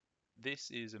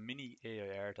This is a mini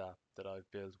AI art app that I've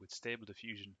built with Stable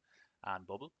Diffusion and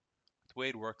Bubble. The way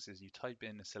it works is you type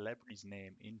in a celebrity's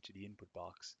name into the input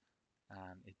box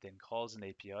and it then calls an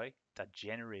API that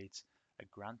generates a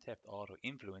Grand Theft Auto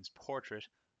influence portrait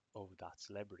of that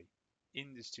celebrity.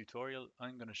 In this tutorial,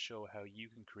 I'm going to show how you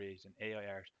can create an AI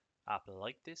art app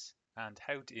like this and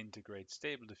how to integrate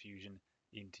Stable Diffusion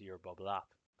into your Bubble app.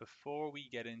 Before we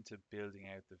get into building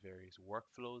out the various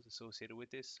workflows associated with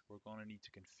this, we're going to need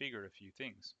to configure a few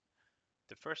things.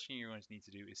 The first thing you're going to need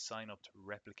to do is sign up to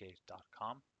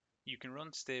replicate.com. You can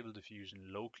run Stable Diffusion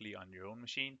locally on your own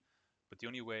machine, but the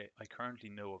only way I currently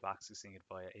know of accessing it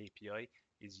via API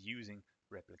is using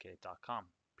replicate.com.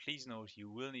 Please note you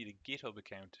will need a GitHub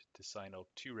account to sign up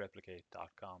to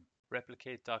replicate.com.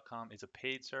 Replicate.com is a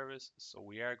paid service, so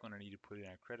we are going to need to put in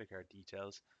our credit card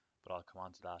details, but I'll come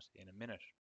on to that in a minute.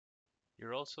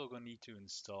 You're also going to need to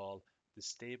install the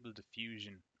Stable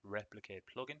Diffusion Replicate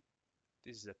plugin.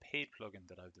 This is a paid plugin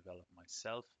that I've developed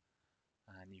myself,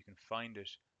 and you can find it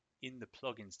in the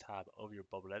plugins tab of your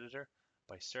Bubble editor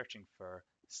by searching for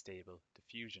Stable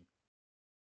Diffusion.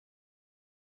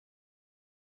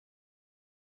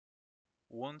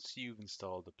 Once you've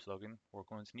installed the plugin, we're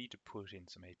going to need to put in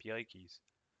some API keys.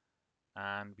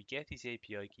 And we get these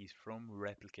API keys from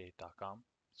replicate.com.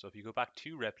 So if you go back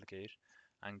to Replicate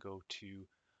and go to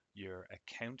your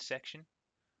account section,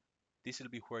 this will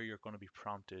be where you're going to be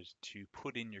prompted to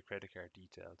put in your credit card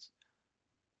details.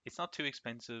 It's not too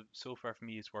expensive. So far for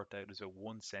me, it's worked out as about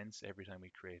 1 cent every time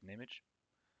we create an image.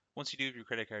 Once you do have your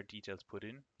credit card details put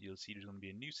in, you'll see there's going to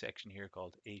be a new section here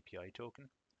called API token.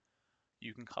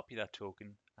 You can copy that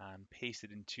token and paste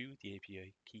it into the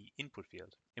API key input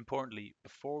field. Importantly,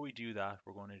 before we do that,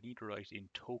 we're going to need to write in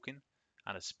token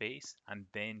and a space and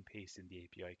then paste in the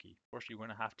API key. First, you're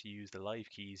going to have to use the live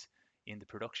keys in the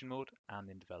production mode and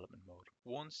in development mode.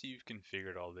 Once you've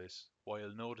configured all this, what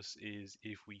you'll notice is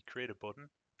if we create a button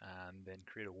and then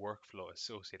create a workflow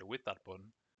associated with that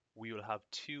button, we will have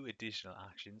two additional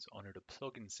actions under the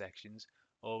plugin sections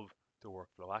of the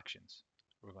workflow actions.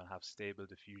 We're going to have Stable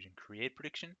Diffusion create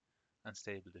prediction and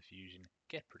Stable Diffusion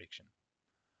get prediction.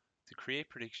 The create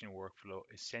prediction workflow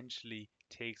essentially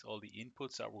takes all the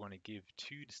inputs that we're going to give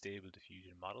to the Stable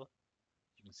Diffusion model.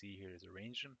 You can see here there's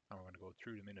arranged them, and we're going to go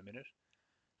through them in a minute.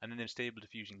 And then the Stable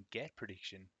Diffusion get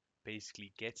prediction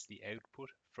basically gets the output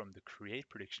from the create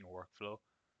prediction workflow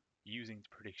using the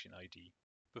prediction ID.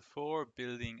 Before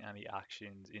building any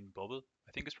actions in Bubble,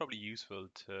 I think it's probably useful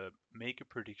to make a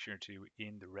prediction or two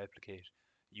in the replicate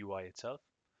UI itself.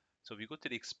 So if you go to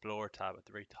the Explore tab at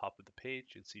the very top of the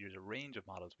page, you'll see there's a range of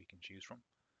models we can choose from.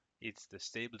 It's the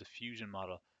Stable Diffusion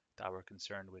model that we're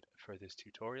concerned with for this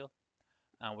tutorial.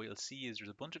 And what you'll see is there's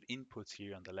a bunch of inputs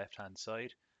here on the left-hand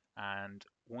side. And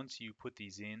once you put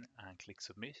these in and click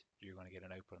Submit, you're going to get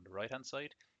an output on the right-hand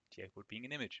side, the output being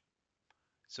an image.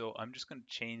 So I'm just going to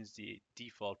change the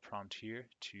default prompt here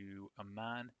to a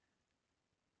man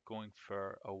going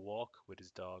for a walk with his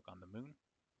dog on the moon.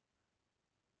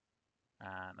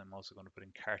 And I'm also going to put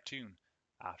in cartoon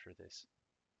after this.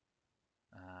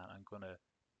 And I'm going to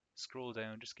scroll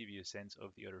down, just give you a sense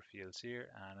of the other fields here.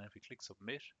 And if we click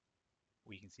submit,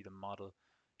 we can see the model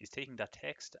is taking that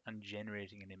text and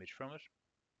generating an image from it.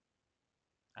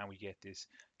 And we get this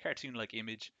cartoon-like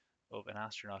image of an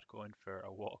astronaut going for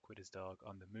a walk with his dog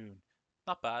on the moon.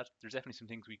 Not bad. There's definitely some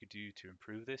things we could do to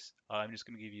improve this. I'm just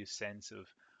going to give you a sense of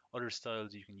other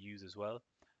styles you can use as well.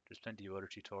 There's plenty of other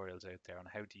tutorials out there on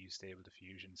how to use Stable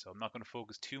Diffusion, so I'm not going to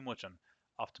focus too much on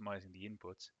optimizing the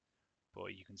inputs.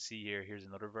 But you can see here, here's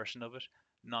another version of it.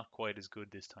 Not quite as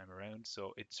good this time around,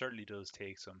 so it certainly does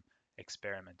take some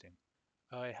experimenting.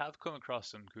 I have come across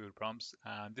some cool prompts,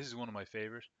 and this is one of my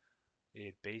favorite.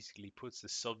 It basically puts the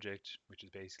subject, which is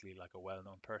basically like a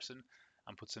well-known person,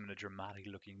 and puts them in a dramatic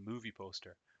looking movie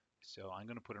poster. So I'm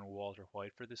going to put in Walter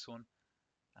White for this one,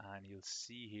 and you'll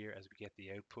see here as we get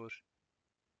the output,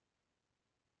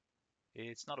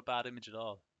 it's not a bad image at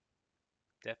all.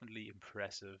 Definitely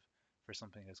impressive for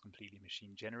something that's completely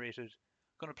machine generated.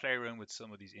 I'm going to play around with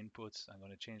some of these inputs. I'm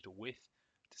going to change the width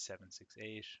to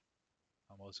 768.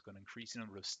 I'm also going to increase the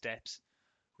number of steps,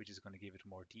 which is going to give it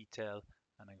more detail.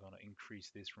 And I'm going to increase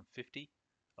this from 50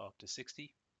 up to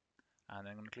 60. And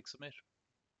I'm going to click submit.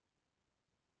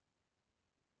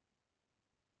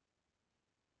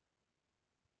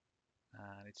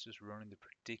 And it's just running the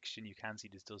prediction. You can see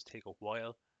this does take a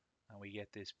while. And we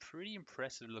get this pretty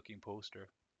impressive looking poster.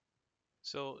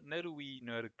 So now that we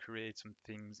know how to create some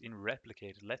things in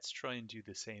Replicate, let's try and do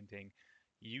the same thing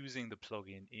using the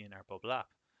plugin in our Bubble app.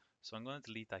 So I'm going to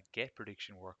delete that get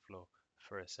prediction workflow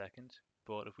for a second.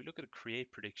 But if we look at the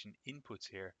create prediction inputs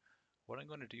here, what I'm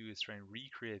going to do is try and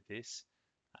recreate this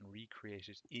and recreate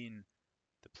it in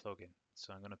the plugin.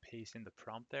 So I'm going to paste in the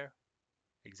prompt there,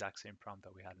 exact same prompt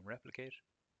that we had in Replicate.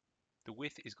 The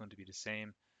width is going to be the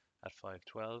same at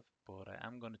 512, but I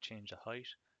am going to change the height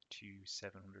to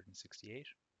 768.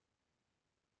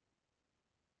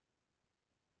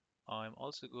 I'm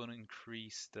also going to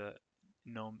increase the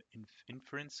num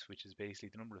inference, which is basically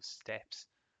the number of steps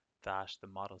that the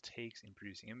model takes in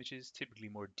producing images. Typically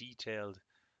more detailed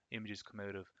images come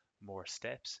out of more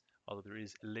steps, although there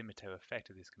is a limit to how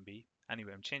effective this can be.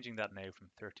 Anyway, I'm changing that now from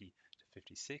 30 to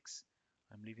 56.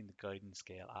 I'm leaving the guidance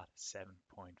scale at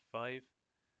 7.5.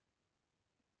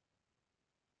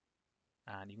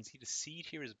 And you can see the seed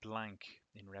here is blank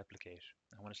in Replicate.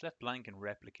 And when it's left blank in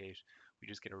Replicate, we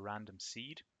just get a random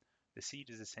seed. The seed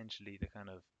is essentially the kind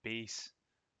of base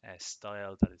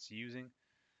style that it's using.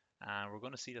 And we're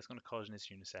going to see that's going to cause an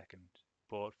issue in a second.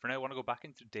 But for now, I want to go back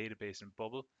into the database in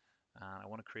Bubble. And I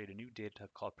want to create a new data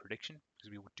type called prediction,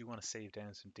 because we do want to save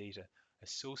down some data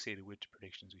associated with the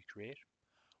predictions we create.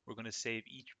 We're going to save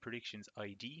each prediction's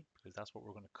ID, because that's what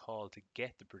we're going to call to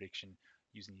get the prediction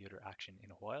using the other action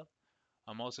in a while.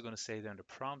 I'm also going to save down the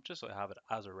prompt just so I have it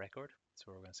as a record. So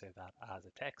we're going to save that as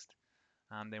a text.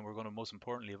 And then we're going to, most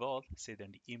importantly of all, save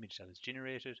down the image that is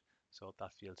generated. So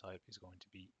that field type is going to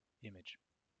be image.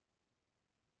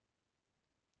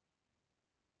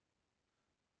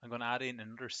 I'm going to add in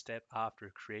another step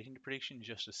after creating the prediction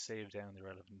just to save down the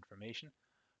relevant information.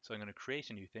 So I'm going to create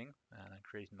a new thing and I'm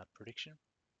creating that prediction.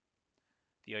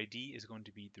 The ID is going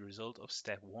to be the result of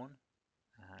step 1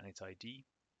 and its ID.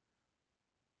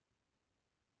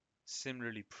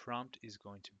 Similarly, prompt is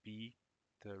going to be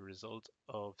the result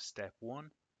of step 1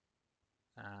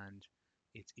 and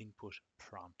its input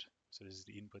prompt. So this is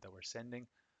the input that we're sending.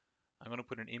 I'm going to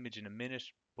put an image in a minute,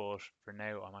 but for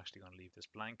now I'm actually going to leave this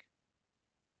blank.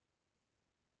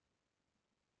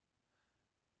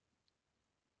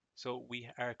 So we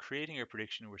are creating our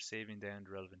prediction, we're saving down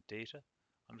the relevant data.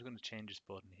 I'm just going to change this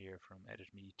button here from Edit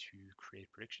Me to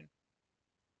Create Prediction.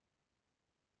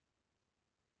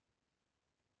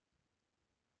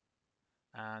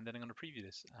 And then I'm going to preview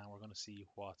this and we're going to see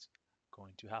what's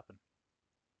going to happen.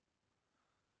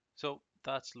 So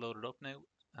that's loaded up now.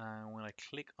 And when I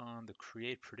click on the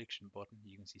Create Prediction button,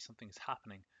 you can see something is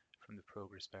happening from the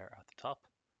progress bar at the top.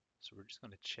 So we're just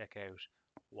going to check out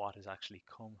what has actually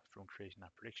come from creating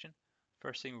that prediction.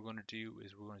 First thing we're going to do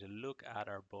is we're going to look at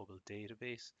our Bubble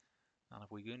database. And if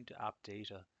we go into App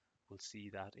Data, we'll see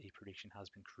that a prediction has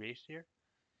been created here.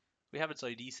 We have its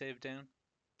ID saved down,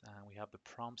 and we have the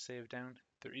prompt saved down.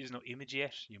 There is no image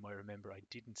yet. You might remember I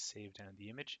didn't save down the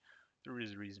image. There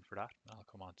is a reason for that. I'll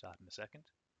come on to that in a second.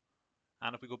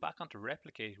 And if we go back onto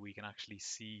Replicate, we can actually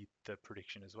see the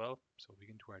prediction as well. So we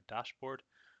go into our dashboard.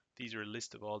 These are a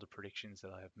list of all the predictions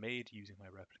that I have made using my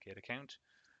Replicate account.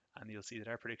 And you'll see that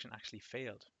our prediction actually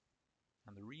failed.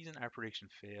 And the reason our prediction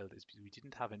failed is because we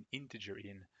didn't have an integer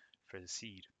in for the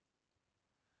seed.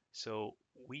 So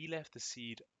we left the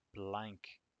seed blank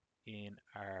in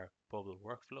our Bubble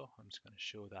workflow. I'm just going to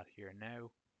show that here now.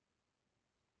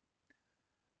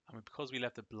 And because we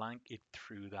left it blank, it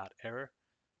threw that error.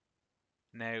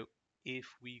 Now, if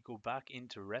we go back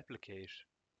into Replicate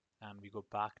and we go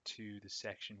back to the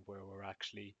section where we're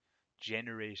actually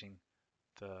generating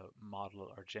the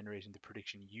model or generating the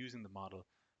prediction using the model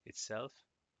itself,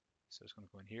 so it's going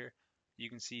to go in here, you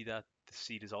can see that the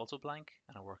seed is also blank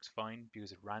and it works fine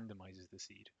because it randomizes the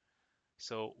seed.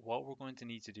 So what we're going to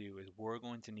need to do is we're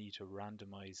going to need to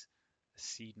randomize a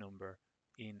seed number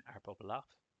in our Bubble app.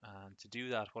 And to do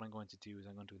that, what I'm going to do is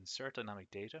I'm going to insert dynamic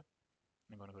data.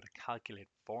 I'm going to go to calculate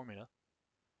formula,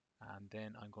 and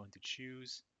then I'm going to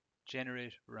choose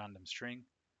generate random string.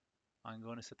 I'm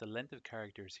going to set the length of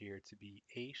characters here to be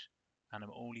 8, and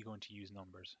I'm only going to use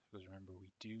numbers because remember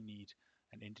we do need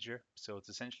an integer. So it's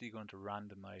essentially going to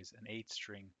randomize an 8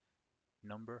 string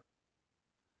number.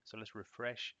 So let's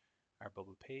refresh our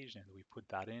Bubble page now that we put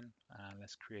that in, and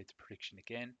let's create the prediction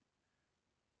again.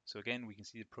 So again, we can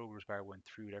see the progress bar went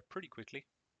through there pretty quickly.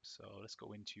 So let's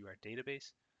go into our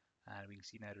database, and we can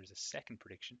see now there's a second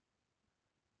prediction.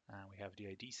 And we have the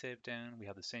ID saved down. We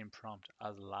have the same prompt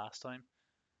as last time.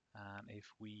 And if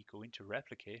we go into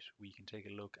Replicate, we can take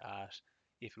a look at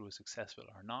if it was successful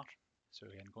or not. So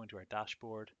again, go into our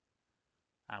dashboard,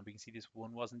 and we can see this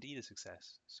one was indeed a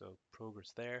success. So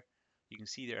progress there. You can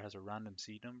see there it has a random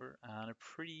seed number and a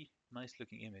pretty nice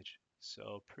looking image.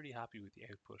 So pretty happy with the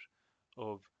output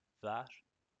of that.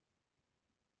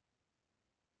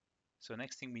 So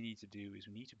next thing we need to do is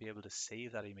we need to be able to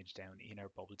save that image down in our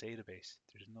Bubble database.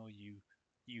 There's no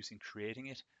use in creating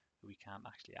it, but we can't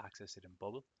actually access it in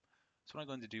Bubble. So what I'm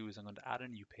going to do is I'm going to add a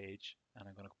new page and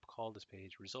I'm going to call this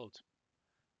page result.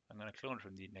 I'm going to clone it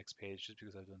from the next page just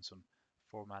because I've done some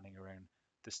formatting around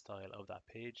the style of that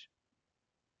page.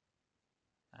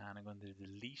 And I'm going to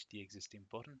delete the existing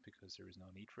button because there is no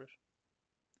need for it.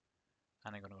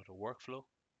 And I'm going to go to workflow.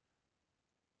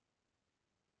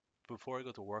 Before I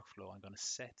go to workflow, I'm going to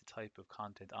set the type of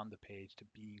content on the page to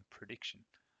being prediction.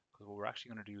 Because what we're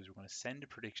actually going to do is we're going to send a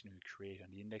prediction we create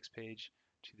on the index page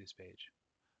to this page.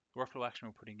 The workflow action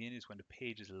we're putting in is when the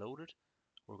page is loaded,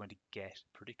 we're going to get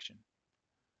prediction.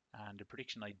 And the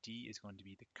prediction ID is going to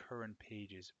be the current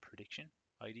page's prediction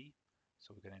ID.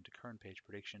 So we go into current page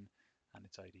prediction and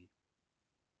its ID.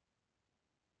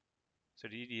 So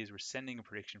the idea is we're sending a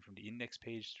prediction from the index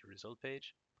page to the result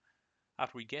page.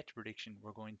 After we get the prediction,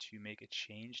 we're going to make a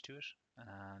change to it,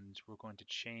 and we're going to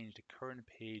change the current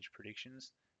page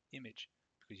predictions image,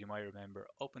 because you might remember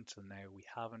up until now we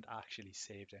haven't actually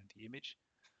saved down the image,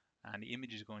 and the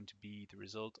image is going to be the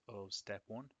result of step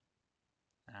 1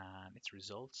 and its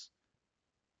results.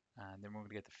 And then we're going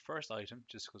to get the first item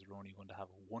just because we're only going to have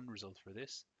one result for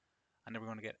this, and then we're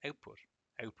going to get output.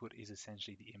 Output is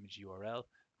essentially the image URL,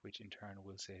 which in turn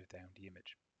will save down the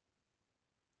image.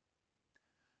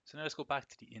 So now let's go back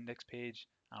to the index page,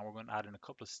 and we're going to add in a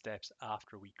couple of steps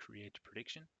after we create the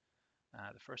prediction.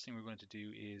 The first thing we're going to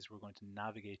do is we're going to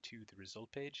navigate to the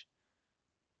result page,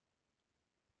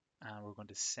 and we're going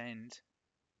to send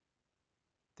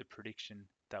the prediction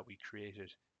that we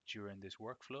created during this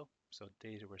workflow. So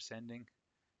data we're sending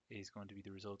is going to be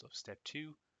the result of step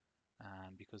 2,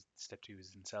 and because step 2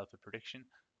 is itself a prediction,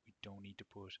 we don't need to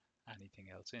put anything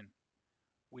else in.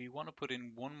 We want to put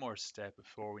in one more step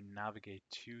before we navigate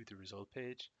to the result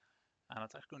page, and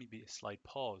it's actually going to be a slight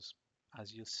pause.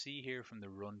 As you'll see here from the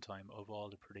runtime of all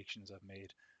the predictions I've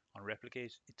made on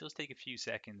Replicate, it does take a few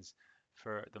seconds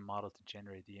for the model to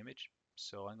generate the image.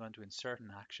 So I'm going to insert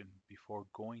an action before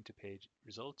going to page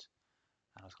result,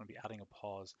 and it's going to be adding a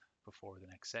pause before the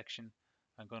next section.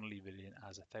 I'm going to leave it in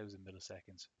as 1000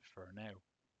 milliseconds for now.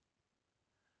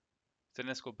 So then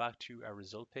let's go back to our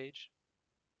result page,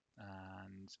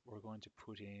 and we're going to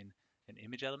put in an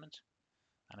image element.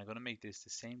 And I'm going to make this the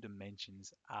same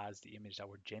dimensions as the image that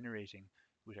we're generating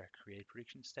with our create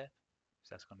prediction step. So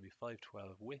that's going to be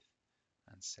 512 width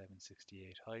and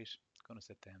 768 height. I'm going to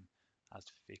set them as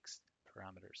fixed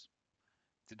parameters.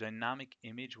 The dynamic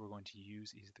image we're going to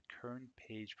use is the current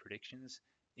page predictions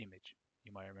image.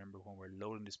 You might remember when we're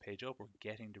loading this page up, we're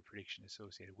getting the prediction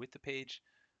associated with the page,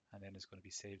 and then it's going to be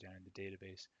saved down in the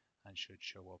database and should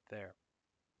show up there.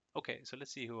 Okay, so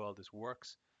let's see how all this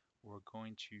works. We're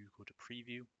going to go to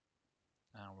preview,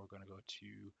 and we're going to go to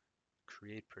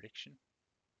create prediction,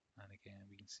 and again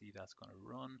we can see that's going to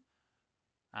run.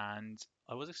 And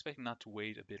I was expecting that to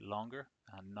wait a bit longer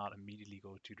and not immediately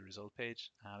go to the result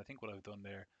page, and I think what I've done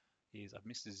there is I've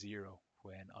missed a 0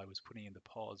 when I was putting in the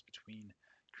pause between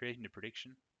creating the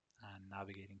prediction and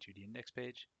navigating to the index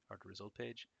page or the result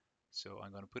page. So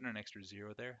I'm going to put in an extra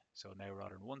 0 there, so now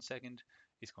rather than 1 second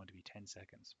it's going to be 10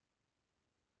 seconds.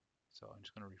 So I'm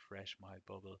just going to refresh my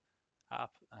bubble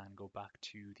app and go back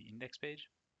to the index page.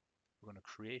 We're going to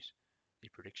create a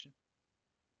prediction.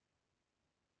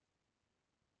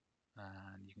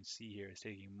 And you can see here it's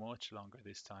taking much longer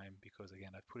this time because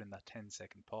again I've put in that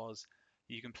 10-second pause.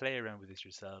 You can play around with this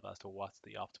yourself as to what's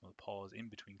the optimal pause in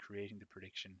between creating the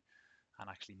prediction and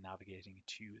actually navigating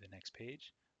to the next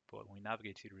page. But when we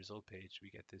navigate to the result page, we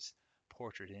get this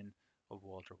portrait in of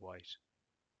Walter White.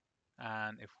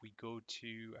 And if we go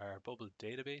to our bubble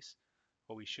database,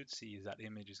 what we should see is that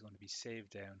image is going to be saved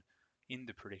down in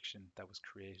the prediction that was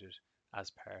created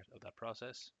as part of that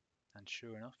process. And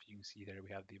sure enough, you can see there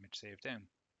we have the image saved down.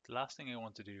 The last thing I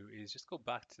want to do is just go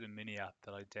back to the mini app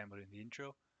that I demoed in the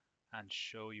intro and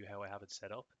show you how I have it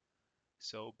set up.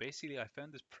 So basically I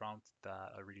found this prompt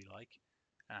that I really like,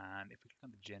 and if we click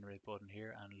on the generate button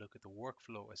here and look at the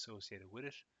workflow associated with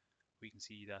it, we can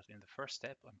see that in the first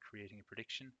step I'm creating a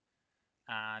prediction,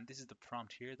 and this is the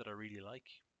prompt here that I really like.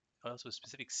 Also a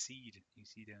specific seed you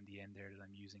see down the end there that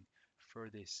I'm using for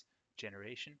this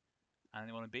generation.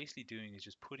 And what I'm basically doing is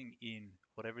just putting in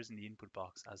whatever's in the input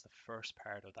box as the first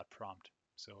part of that prompt.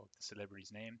 So the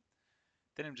celebrity's name.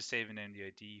 Then I'm just saving down the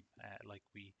ID like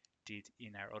we did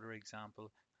in our other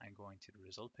example and going to the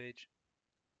result page.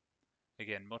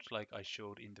 Again, much like I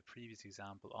showed in the previous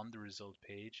example, on the result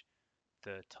page,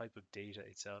 the type of data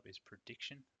itself is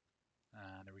prediction.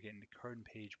 And we're getting the current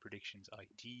page predictions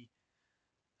ID,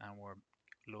 and we're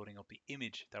loading up the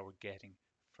image that we're getting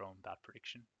from that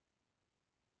prediction.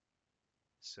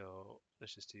 So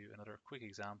let's just do another quick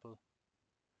example.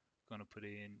 I'm going to put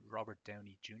in Robert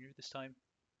Downey Jr. this time.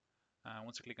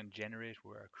 Once I click on generate,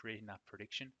 we're creating that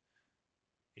prediction.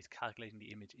 It's calculating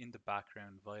the image in the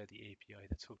background via the API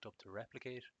that's hooked up to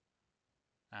Replicate.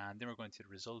 And then we're going to the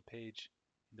result page.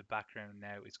 In the background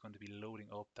now, it's going to be loading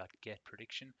up that get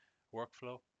prediction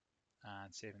workflow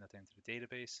and saving that down to the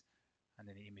database. And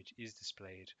then the image is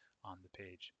displayed on the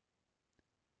page.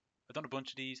 I've done a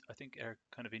bunch of these. I think are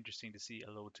kind of interesting to see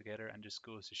a load together, and just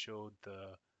goes to show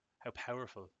how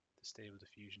powerful the Stable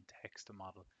Diffusion text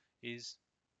model is.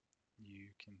 You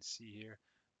can see here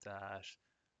that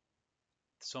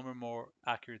some are more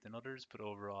accurate than others, but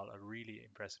overall a really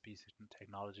impressive piece of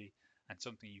technology and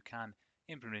something you can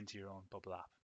implement into your own bubble app.